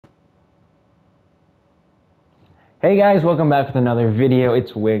Hey guys, welcome back with another video.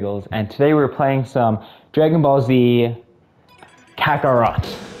 It's Wiggles, and today we're playing some Dragon Ball Z Kakarot.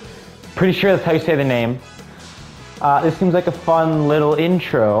 Pretty sure that's how you say the name. This seems like a fun little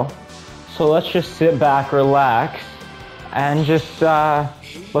intro, so let's just sit back, relax, and just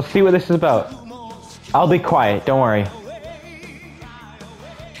let's see what this is about. I'll be quiet, don't worry.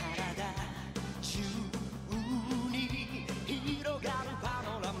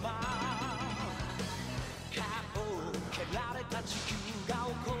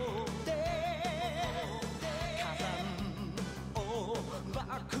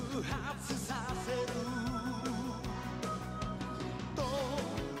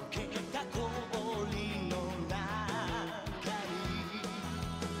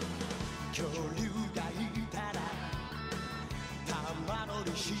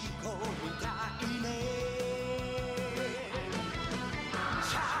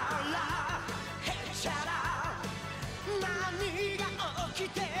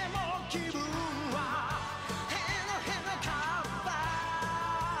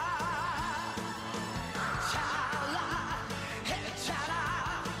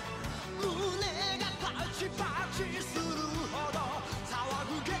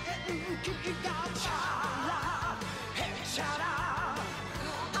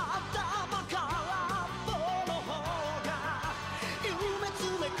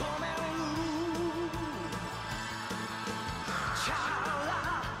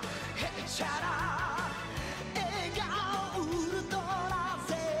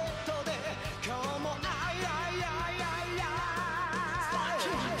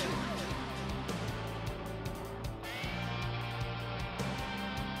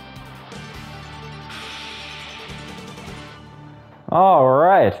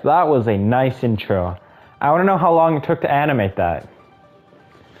 Alright, that was a nice intro. I want to know how long it took to animate that.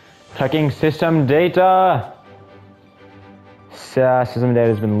 Checking system data. System data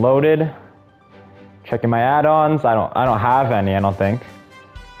has been loaded. Checking my add-ons. I don't have any, I don't think.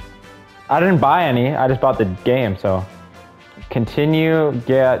 I didn't buy any, I just bought the game, so. Continue,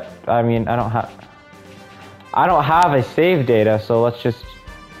 get, I don't have a save data, so let's just,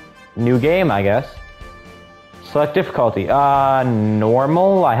 new game, I guess. Select difficulty.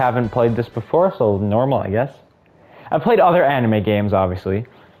 Normal. I haven't played this before, so normal, I guess. I've played other anime games, obviously,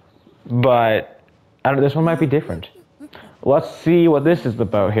 but this one might be different. Let's see what this is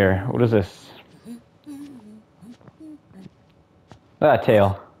about here. What is this? That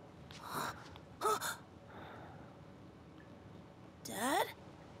tail. Dad?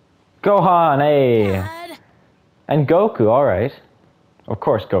 Gohan, hey! Dad? And Goku, alright. Of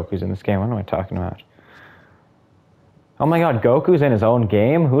course Goku's in this game, what am I talking about? Oh my god, Goku's in his own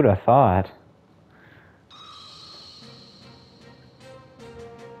game? Who'd have thought?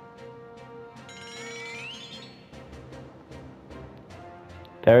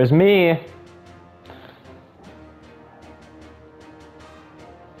 There's me!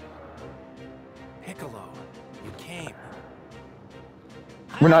 Piccolo, you came.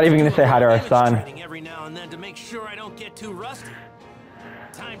 We're not even gonna say hi to our son. Every now and then to make sure I don't get too rusty.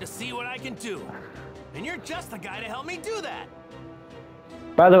 Time to see what I can do. And you're just the guy to help me do that.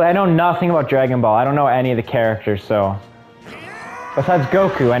 By the way, I know nothing about Dragon Ball. I don't know any of the characters, so... Besides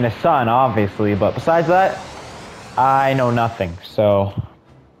Goku and his son, obviously, but besides that, I know nothing, so...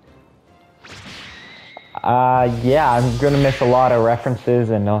 yeah, I'm gonna miss a lot of references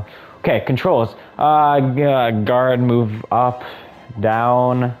and... Okay, controls. Guard, move up,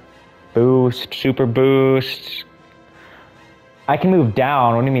 down, boost, super boost... I can move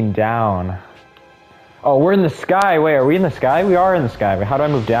down. What do you mean down? Oh, we're in the sky. Wait, are we in the sky? We are in the sky. How do I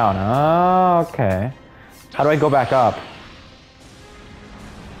move down? Oh, okay. How do I go back up?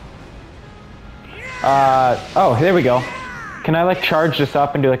 Oh, there we go. Can I, like, charge this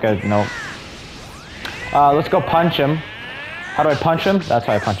up and do, like, a... No. Let's go punch him. How do I punch him? That's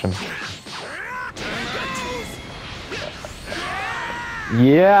how I punch him.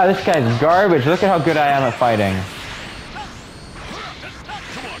 Yeah, this guy's garbage. Look at how good I am at fighting.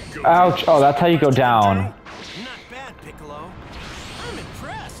 Ouch! Oh, that's how you go down. Not bad, Piccolo. I'm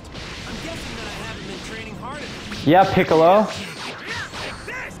impressed. I'm guessing that I haven't been training hard enough. Yeah, Piccolo.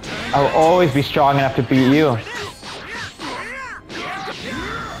 I'll always be strong enough to beat you.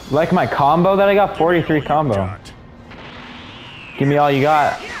 Like my combo that I got? 43 combo. Give me all you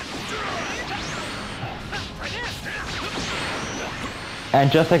got.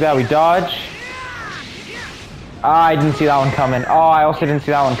 And just like that, we dodge. I didn't see that one coming. Oh, I also didn't see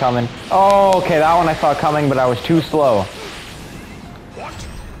that one coming. Oh, okay, that one I saw coming, but I was too slow.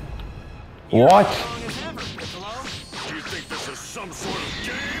 What? Do you think this is some sort of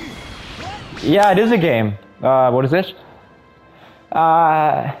game? Yeah, it is a game. What is it?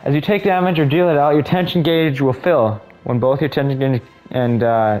 As you take damage or deal it out, your tension gauge will fill. When both your tension gauge and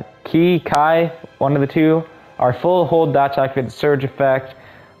Kai, one of the two, are full, hold that to activate the surge effect.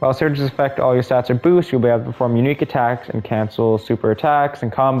 While surges affect all your stats are boost, you'll be able to perform unique attacks and cancel super attacks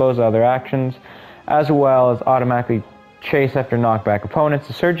and combos, other actions, as well as automatically chase after knockback opponents.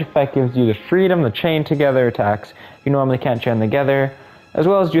 The surge effect gives you the freedom to chain together attacks you normally can't chain together, as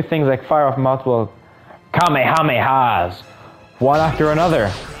well as do things like fire off multiple Kamehamehas, one after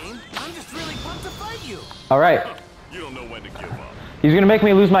another. I'm just really pumped to fight you. Alright. You don't know when to give up. He's gonna make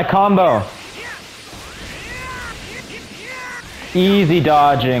me lose my combo. Easy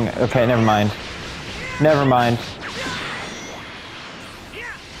dodging. Okay, never mind. Never mind.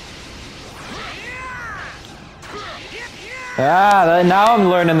 Ah, now I'm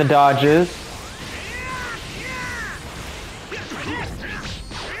learning the dodges.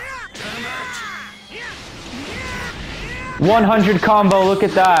 $100 combo, look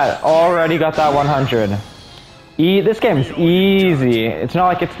at that. Already got that 100. This game's easy. It's not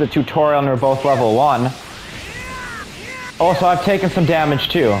like it's the tutorial and we're both level 1. Also, I've taken some damage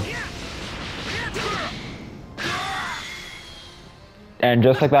too. And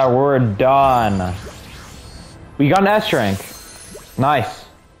just like that, we're done. We got an S rank. Nice.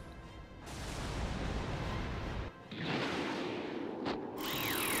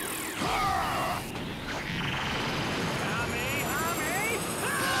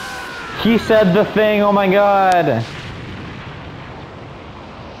 He said the thing, oh my god.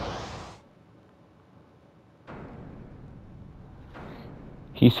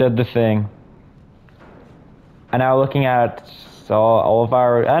 He said the thing. And now looking at all of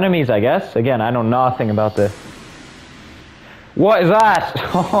our enemies, I guess. Again, I know nothing about this. What is that?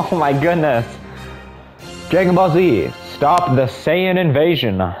 Oh my goodness. Dragon Ball Z, stop the Saiyan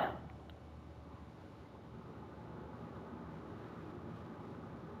invasion.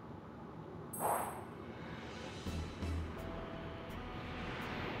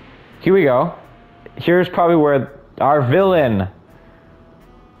 Here we go. Here's probably where our villain.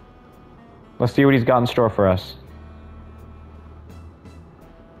 Let's see what he's got in store for us.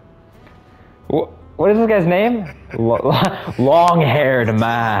 What is this guy's name? Long-haired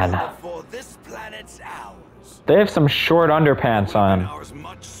man. This planet's ours. They have some short underpants on. Ours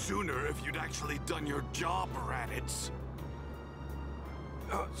much sooner if you'd actually done your job, Raditz.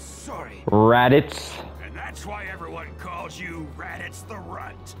 Sorry. Raditz. And that's why everyone calls you Raditz the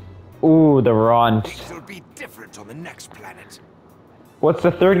Runt. Ooh, the runt. Things will be different on the next planet. What's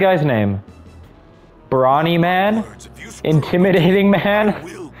the third guy's name? Brawny man? Intimidating man?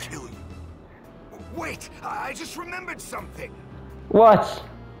 Will kill you. Wait, I just remembered something. What?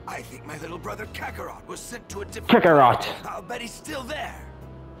 I think my little brother Kakarot was sent to a different Kakarot. planet. I'll bet he's still there.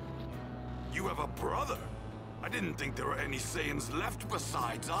 You have a brother? I didn't think there were any Saiyans left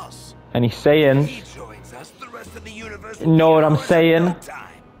besides us. Any Saiyans? He joins us, the rest of the universe. Know what I'm saying?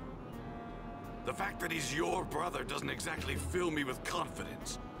 The fact that he's your brother doesn't exactly fill me with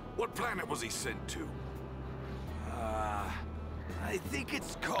confidence. What planet was he sent to? I think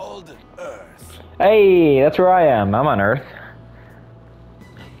it's called Earth. Hey, that's where I am. I'm on Earth.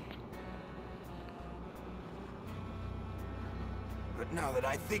 But now that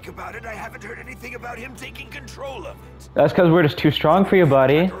I think about it, I haven't heard anything about him taking control of it. That's because we're just too strong for you,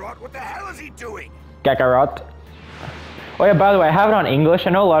 buddy. Kakarot, what the hell is he doing? Kakarot. Oh yeah, by the way, I have it on English.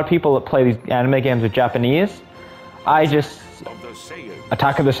 I know a lot of people that play these anime games with Japanese. I just...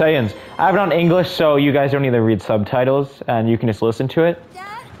 Attack of the Saiyans. I have it on English, so you guys don't need to read subtitles, and you can just listen to it.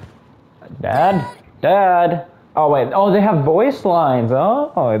 Dad? Dad? Oh wait, oh they have voice lines.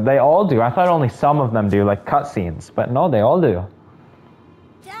 Oh, they all do. I thought only some of them do, like cutscenes, but no, they all do.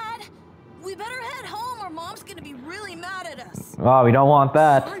 Dad, we better head home or Mom's gonna be really mad at us. Oh, we don't want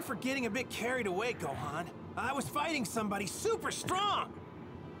that. Sorry for getting a bit carried away, Gohan. I was fighting somebody super strong.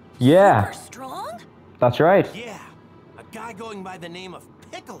 Yeah. Super strong? That's right. Yeah, a guy going by the name of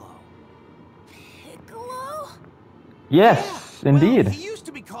Piccolo. Piccolo? Yes, indeed. Well, he used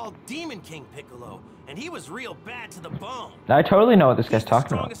to be called Demon King Piccolo, and he was real bad to the bone. I totally know what this guy's He's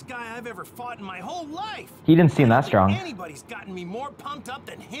talking the about. strongest guy I've ever fought in my whole life. He didn't seem I that don't think strong. Anybody's gotten me more pumped up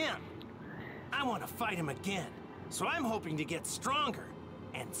than him. I want to fight him again, so I'm hoping to get stronger,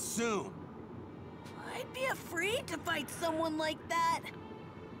 and soon. I'd be afraid to fight someone like that.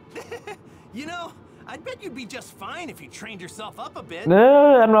 You know, I bet you'd be just fine if you trained yourself up a bit.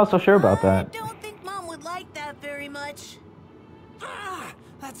 I'm not so sure about that. I don't think Mom would like that very much. Ah,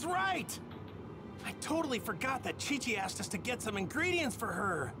 that's right. I totally forgot that Chi-Chi asked us to get some ingredients for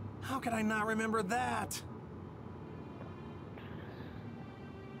her. How could I not remember that?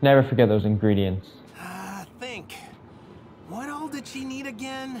 Never forget those ingredients. think. What all did she need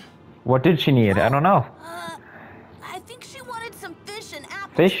again? What did she need? I don't know. I think she wanted some fish and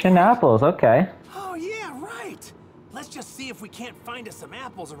apples. Fish and apples, okay. Oh, yeah, right. Let's just see if we can't find us some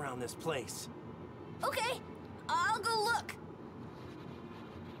apples around this place. Okay, I'll go look.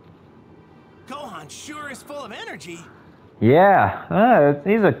 Gohan sure is full of energy. Yeah,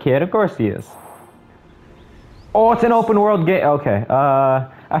 he's a kid, of course he is. Oh, it's an open world game. Okay,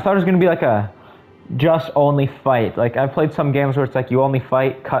 I thought it was gonna be like a just only fight. Like, I've played some games where it's like you only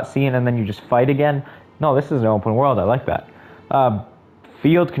fight, cutscene, and then you just fight again. No, this is an open world. I like that.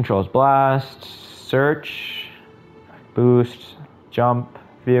 Field controls: blast, search, boost, jump,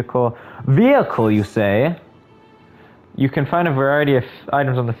 vehicle. Vehicle, you say? You can find a variety of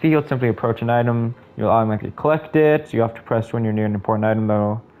items on the field. Simply approach an item. You'll automatically collect it. You have to press when you're near an important item,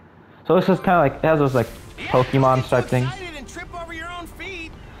 though. So this is kind of like, it has those like Pokemon type things. And trip over your own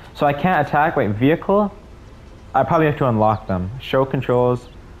feet. So I can't attack. Wait, vehicle? I probably have to unlock them. Show controls.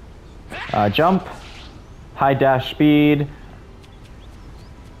 Jump. High dash speed.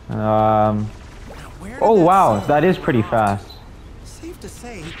 Oh wow, that is pretty fast. Safe to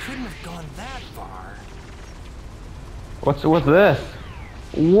say he couldn't have gone that far. What's this?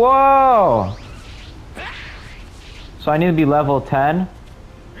 Whoa! So I need to be level 10?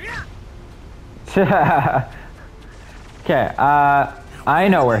 Okay, I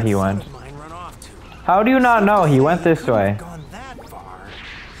know where he went. How do you not know? He went this way.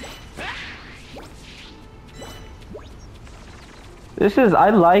 This is, I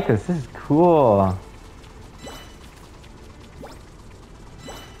like this. This is cool.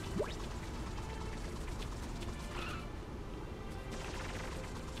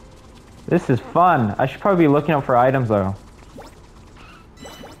 This is fun. I should probably be looking up for items though.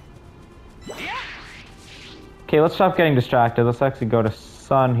 Okay, let's stop getting distracted. Let's actually go to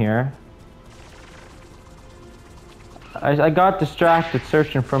Sun here. I got distracted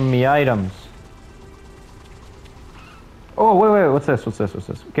searching for me items. Oh, wait, what's this? What's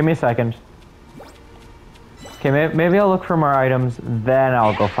this? Give me a second. Okay, maybe I'll look for more items, then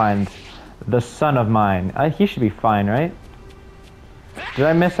I'll go find the son of mine. He should be fine, right? Did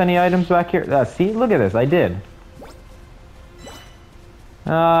I miss any items back here? See, look at this, I did.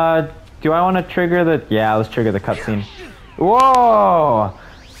 Do I want to trigger the... Yeah, let's trigger the cutscene. Whoa!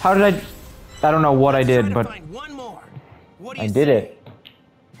 How did I don't know what I did, but... I did it.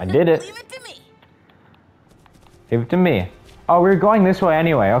 I did it. Leave it to me. Give it to me. Oh, we were going this way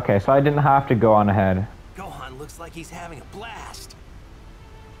anyway. Okay, so I didn't have to go on ahead. Gohan looks like he's having a blast.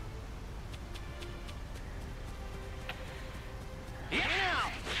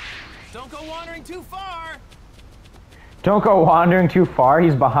 Now, don't go wandering too far. Don't go wandering too far.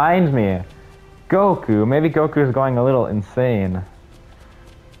 He's behind me. Goku. Maybe Goku is going a little insane.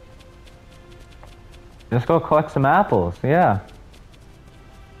 Let's go collect some apples. Yeah.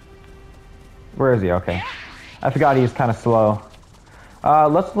 Where is he? Okay. I forgot he's kind of slow.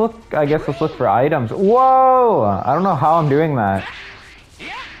 Let's look, I guess let's look for items. Whoa! I don't know how I'm doing that.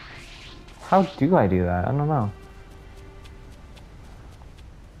 How do I do that? I don't know.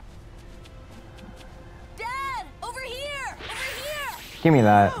 Dad, over here! Over here! Give me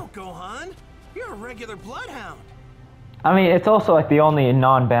that. Oh, Gohan, you're a regular bloodhound. I mean, it's also like the only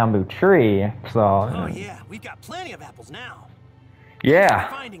non-bamboo tree, so... Oh yeah, we've got plenty of apples now. Yeah.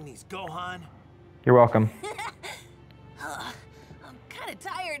 Finding these, Gohan. You're welcome. I'm kind of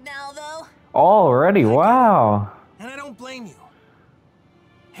tired now, though. Already? Wow. And I don't blame you.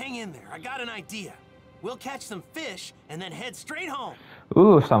 Hang in there, I got an idea. We'll catch some fish and then head straight home.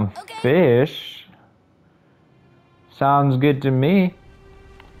 Ooh, some fish. Sounds good to me.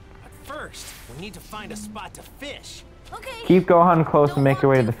 But first, we need to find a spot to fish. Okay. Keep Gohan close and make your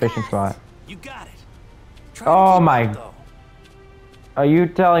way to the fishing spot. You got it. Oh my... Are you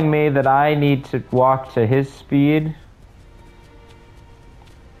telling me that I need to walk to his speed?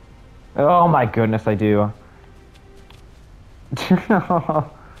 Oh my goodness, I do.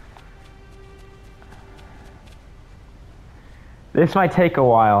 This might take a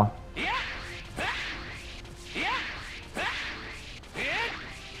while.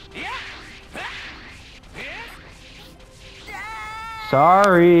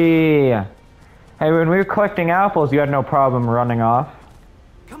 Sorry. Hey, when we were collecting apples, you had no problem running off.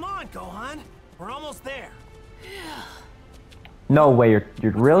 Come on, Gohan. We're almost there. No way,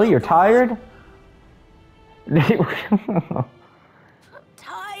 you're tired? I'm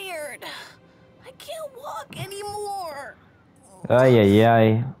tired. I can't walk anymore.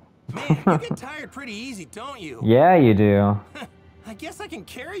 Ay. Man, you get tired pretty easy, don't you? Yeah, you do. I guess I can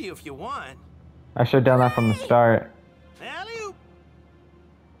carry you if you want. I should have done that from the start. Alley-oop.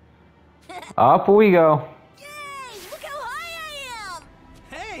 Up we go.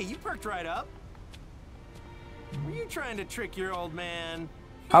 worked right up. Were you trying to trick your old man?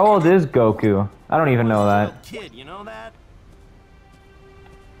 How old is Goku? I don't even know that. Kid, you know that?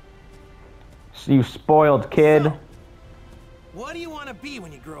 You spoiled kid. So, what do you want to be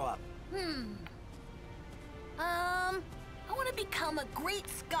when you grow up? I want to become a great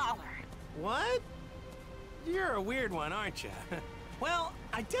scholar. What? You're a weird one, aren't you? Well,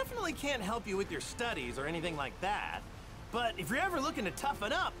 I definitely can't help you with your studies or anything like that. But if you're ever looking to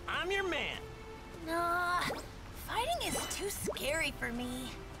toughen up, I'm your man. Nah, fighting is too scary for me.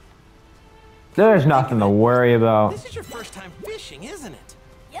 There's nothing to worry about. This is your first time fishing, isn't it?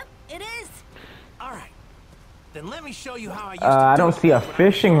 Yep, it is. All right. Then let me show you how I used to I do don't it see a when I was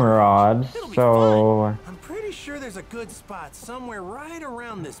fishing younger. rod, It'll be so... fun. I'm pretty sure there's a good spot somewhere right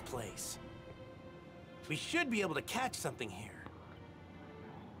around this place. We should be able to catch something here.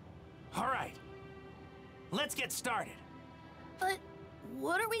 All right. Let's get started. But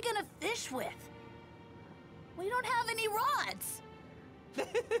what are we gonna fish with? We don't have any rods.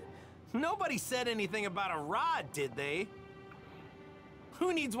 Nobody said anything about a rod, did they?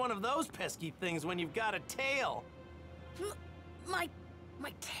 Who needs one of those pesky things when you've got a tail? My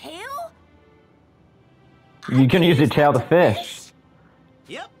tail? You can use your tail to fish.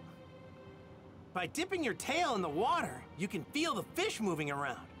 Yep. By dipping your tail in the water, you can feel the fish moving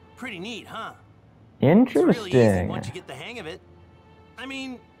around. Pretty neat, huh? It's really easy Interesting. once you get the hang of it. I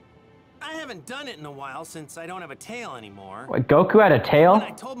mean, I haven't done it in a while since I don't have a tail anymore. Wait, Goku had a When tail?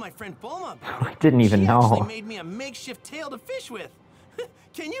 I told my friend Bulma about I it, didn't even she actually know. made me a makeshift tail to fish with.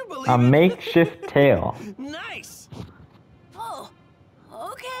 Can you believe A it? makeshift tail. Nice. Oh,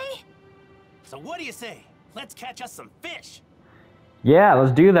 okay. So what do you say? Let's catch us some fish. Yeah,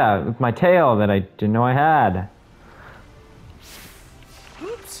 let's do that with my tail that I didn't know I had.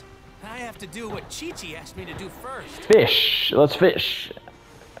 Oops. I have to do what Chi-Chi asked me to do first. Fish. Let's fish.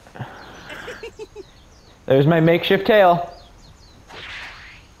 There's my makeshift tail.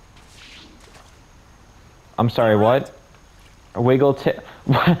 I'm sorry, what? A wiggle tail.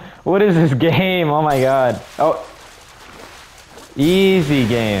 What is this game? Oh my god. Oh. Easy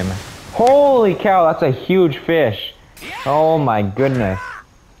game. Holy cow, that's a huge fish. Oh my goodness.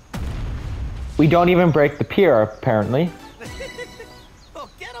 We don't even break the pier, apparently. Well,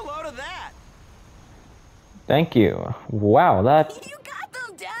 get a load of that. Thank you. Wow, that... You got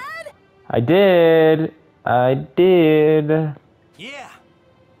them, Dad. I did. I did. Yeah.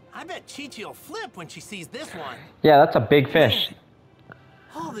 I bet Chi-Chi will flip when she sees this one. Yeah, that's a big fish.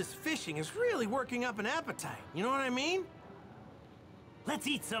 All this fishing is really working up an appetite. You know what I mean? Let's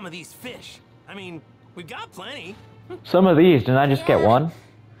eat some of these fish. I mean, we've got plenty. Some of these, didn't I just get Yeah. one?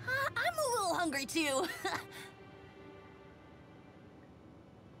 I'm a little hungry too.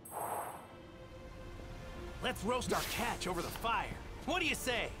 Let's roast our catch over the fire. What do you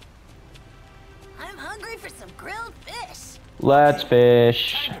say? I'm hungry for some grilled fish. Let's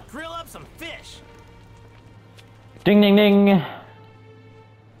fish. Time to grill up some fish. Ding, ding, ding.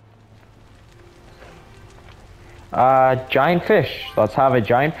 Giant fish. Let's have a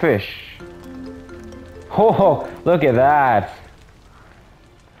giant fish. Oh, look at that.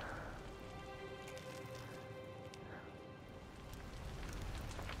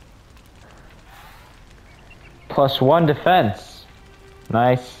 +1 defense.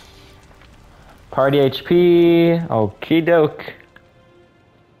 Nice. Party HP. Okie doke.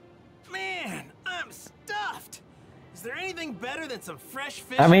 Man, I'm stuffed. Is there anything better than some fresh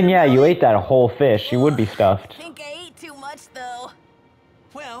fish? I mean, in your yeah, you belly? ate that whole fish. You would be stuffed. I think I ate too much though.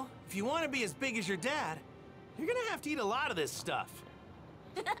 Well, if you want to be as big as your dad, you're gonna have to eat a lot of this stuff.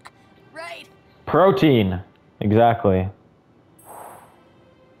 Right. Protein. Exactly.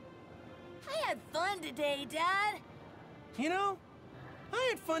 I had fun today, Dad. You know, I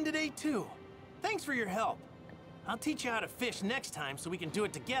had fun today too. Thanks for your help. I'll teach you how to fish next time so we can do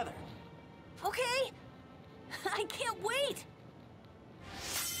it together. Okay. I can't wait.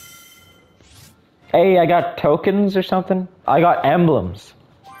 Hey, I got tokens or something? I got emblems.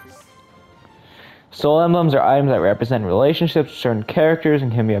 Soul emblems are items that represent relationships with certain characters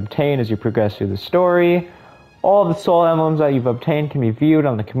and can be obtained as you progress through the story. All of the soul emblems that you've obtained can be viewed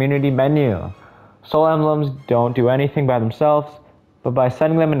on the community menu. Soul emblems don't do anything by themselves, but by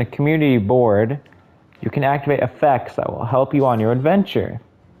setting them in a community board, you can activate effects that will help you on your adventure.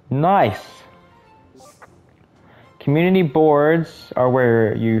 Nice! Community boards are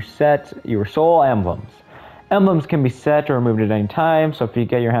where you set your soul emblems. Emblems can be set or removed at any time, so if you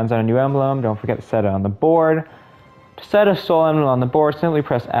get your hands on a new emblem, don't forget to set it on the board. To set a soul emblem on the board, simply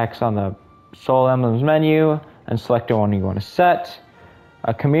press X on the soul emblems menu and select the one you want to set.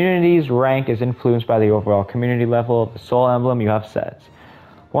 A community's rank is influenced by the overall community level of the soul emblem you have set.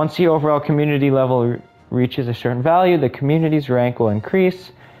 Once the overall community level reaches a certain value, the community's rank will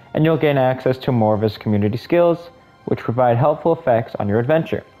increase, and you'll gain access to more of its community skills, which provide helpful effects on your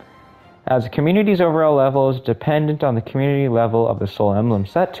adventure. As the community's overall level is dependent on the community level of the soul emblem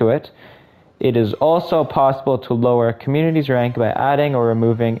set to it, it is also possible to lower a community's rank by adding or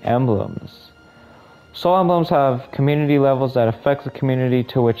removing emblems. Soul emblems have community levels that affect the community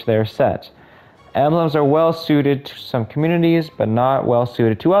to which they are set. Emblems are well suited to some communities, but not well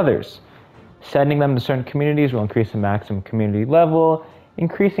suited to others. Sending them to certain communities will increase the maximum community level.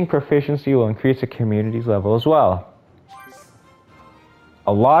 Increasing proficiency will increase the community's level as well.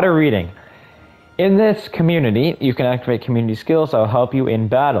 A lot of reading. In this community, you can activate community skills that will help you in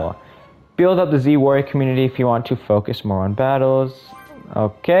battle. Build up the Z Warrior community if you want to focus more on battles.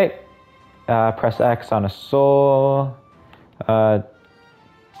 Okay. Press X on a soul. Right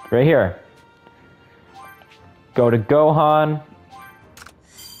here. Go to Gohan.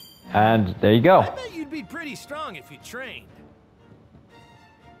 And there you go. I bet you'd be pretty strong if you trained.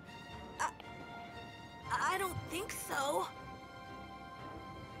 I don't think so.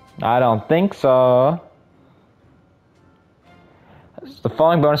 I don't think so. The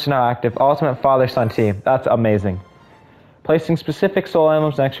following bonus is now active. Ultimate Father-Son Team. That's amazing. Placing specific soul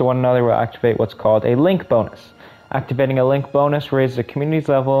emblems next to one another will activate what's called a link bonus. Activating a link bonus raises the community's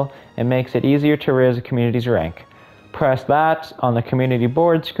level and makes it easier to raise the community's rank. Press that on the community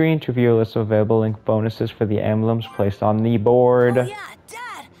board screen to view a list of available link bonuses for the emblems placed on the board. Oh, yeah,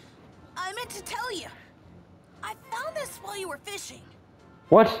 Dad. I meant to tell you. I found this while you were fishing.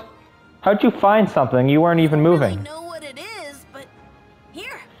 What? How'd you find something? You weren't even moving. I don't really know what it is, but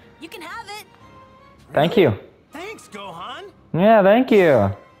here, you can have it. Thank you. Thanks, Gohan. Yeah, thank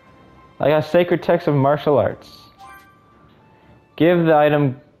you. I got sacred text of martial arts. Give the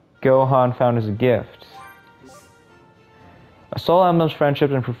item Gohan found as a gift. A soul emblem's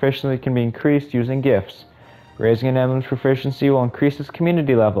friendship and proficiency can be increased using gifts. Raising an emblem's proficiency will increase its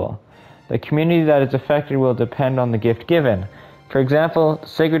community level. The community that is affected will depend on the gift given. For example,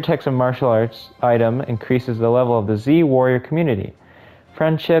 Sacred Text of Martial Arts item increases the level of the Z Warrior community.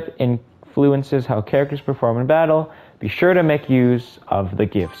 Friendship influences how characters perform in battle. Be sure to make use of the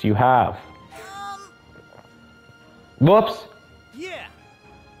gifts you have. Whoops! Yeah.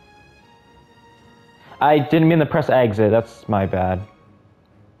 I didn't mean to press exit. That's my bad.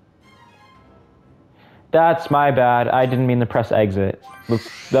 That's my bad. I didn't mean to press exit.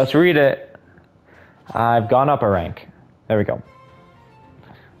 Let's read it. I've gone up a rank. There we go.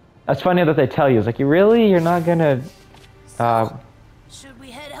 That's funny that they tell you. It's like, you're not gonna... Should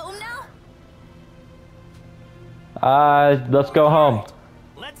we head home now? Let's go home.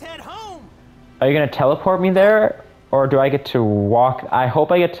 Let's head home. Are you gonna teleport me there? Or do I get to walk? I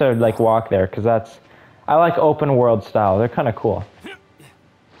hope I get to, like, walk there, because that's... I like open world style. They're kind of cool.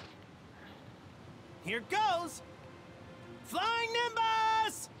 Here goes. Flying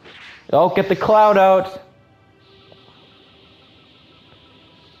Nimbus! Oh, get the cloud out.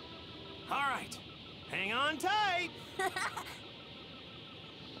 All right. Hang on tight.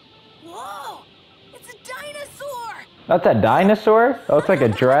 Whoa! It's a dinosaur! That's a dinosaur? That looks like a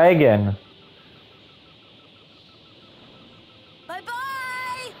dragon.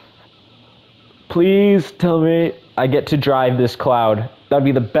 Bye-bye! Please tell me I get to drive this cloud. That'd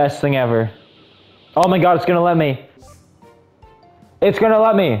be the best thing ever. Oh my god, it's gonna let me. It's gonna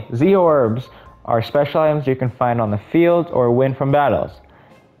let me. Z-orbs are special items you can find on the field or win from battles.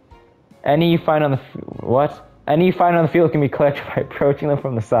 Any you find on the field can be collected by approaching them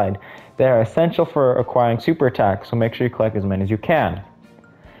from the side. They are essential for acquiring super attacks, so make sure you collect as many as you can.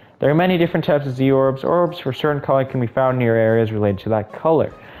 There are many different types of Z-orbs. Orbs for certain color can be found near areas related to that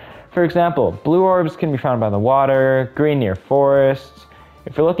color. For example, blue orbs can be found by the water, green near forests.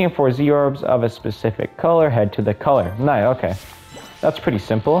 If you're looking for Z-orbs of a specific color, head to the color. Nice, okay. That's pretty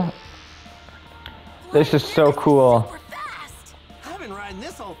simple. This is so cool. Super fast. I've been riding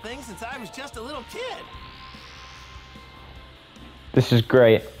this whole thing since I was just a little kid. This is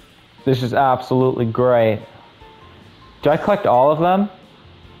great. This is absolutely great. Do I collect all of them?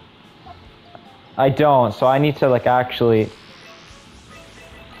 I don't, so I need to, like, actually...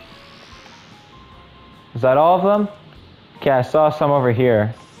 Is that all of them? Okay, I saw some over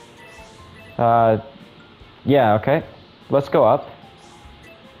here. Yeah, okay. Let's go up.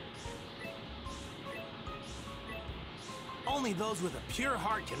 Only those with a pure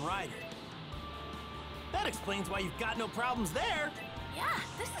heart can ride it. That explains why you've got no problems there. Yeah,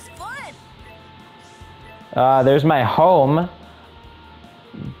 this is fun. There's my home.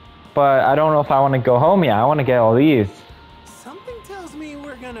 But I don't know if I want to go home yet. I want to get all these. Something tells me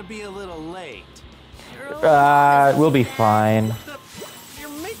we're gonna be a little late. We'll be fine. You're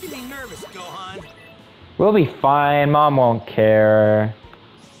nervous, Gohan. We'll be fine. Mom won't care.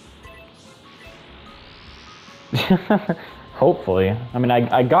 Hopefully. I mean,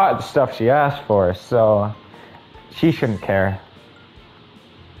 I got the stuff she asked for, so she shouldn't care.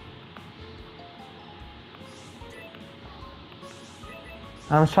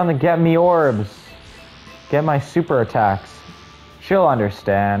 I'm just trying to get me orbs. Get my super attacks. She'll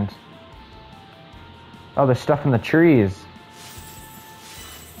understand. Oh, there's stuff in the trees.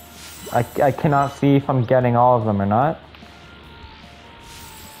 I cannot see if I'm getting all of them or not.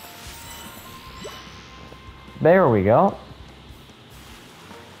 There we go.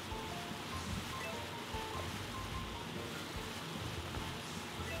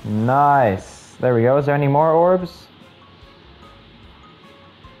 Nice. There we go. Is there any more orbs?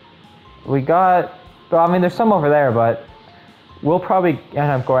 We got... Well, I mean, there's some over there, but we'll probably end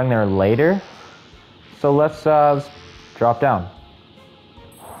up going there later. So let's drop down.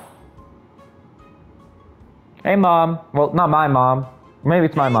 Hey, Mom. Well, not my mom. Maybe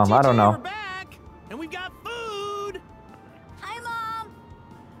it's my mom. I don't know. We're back, and we've got food. Hi, Mom.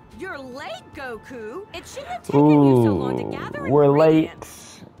 You're late, Goku. It shouldn't have taken you so long to gather We're late.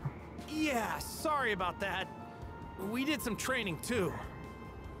 ingredients. Yeah, sorry about that. We did some training too.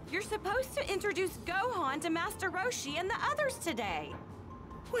 You're supposed to introduce Gohan to Master Roshi and the others today.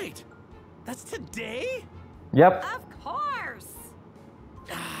 Wait, that's today? Yep. Of course.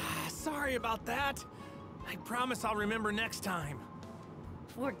 Sorry about that. I promise I'll remember next time.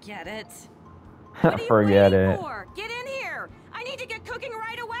 Forget it. What are you Forget waiting it. for? Get in here. I need to get cooking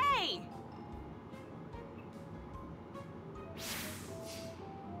right away.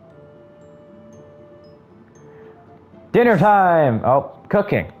 Dinner time! Oh,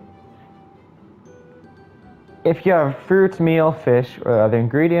 cooking. If you have fruits, meal, fish, or other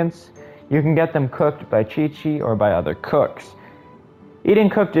ingredients, you can get them cooked by Chi-Chi or by other cooks.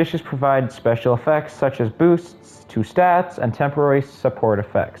 Eating cooked dishes provide special effects such as boosts to stats and temporary support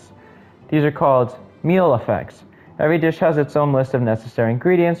effects. These are called meal effects. Every dish has its own list of necessary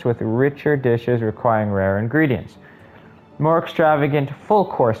ingredients, with richer dishes requiring rare ingredients. More extravagant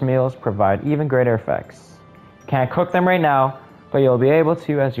full-course meals provide even greater effects. Can't cook them right now, but you'll be able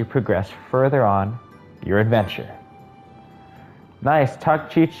to as you progress further on your adventure. Nice, tuck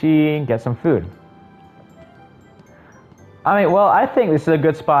Chi-Chi and get some food. I mean, well, I think this is a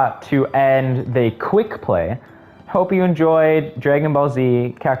good spot to end the quick play. Hope you enjoyed Dragon Ball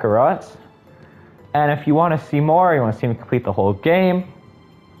Z Kakarot. And if you want to see more, you want to see me complete the whole game,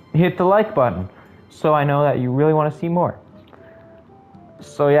 hit the like button so I know that you really want to see more.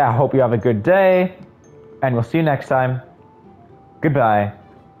 So yeah, I hope you have a good day, and we'll see you next time. Goodbye.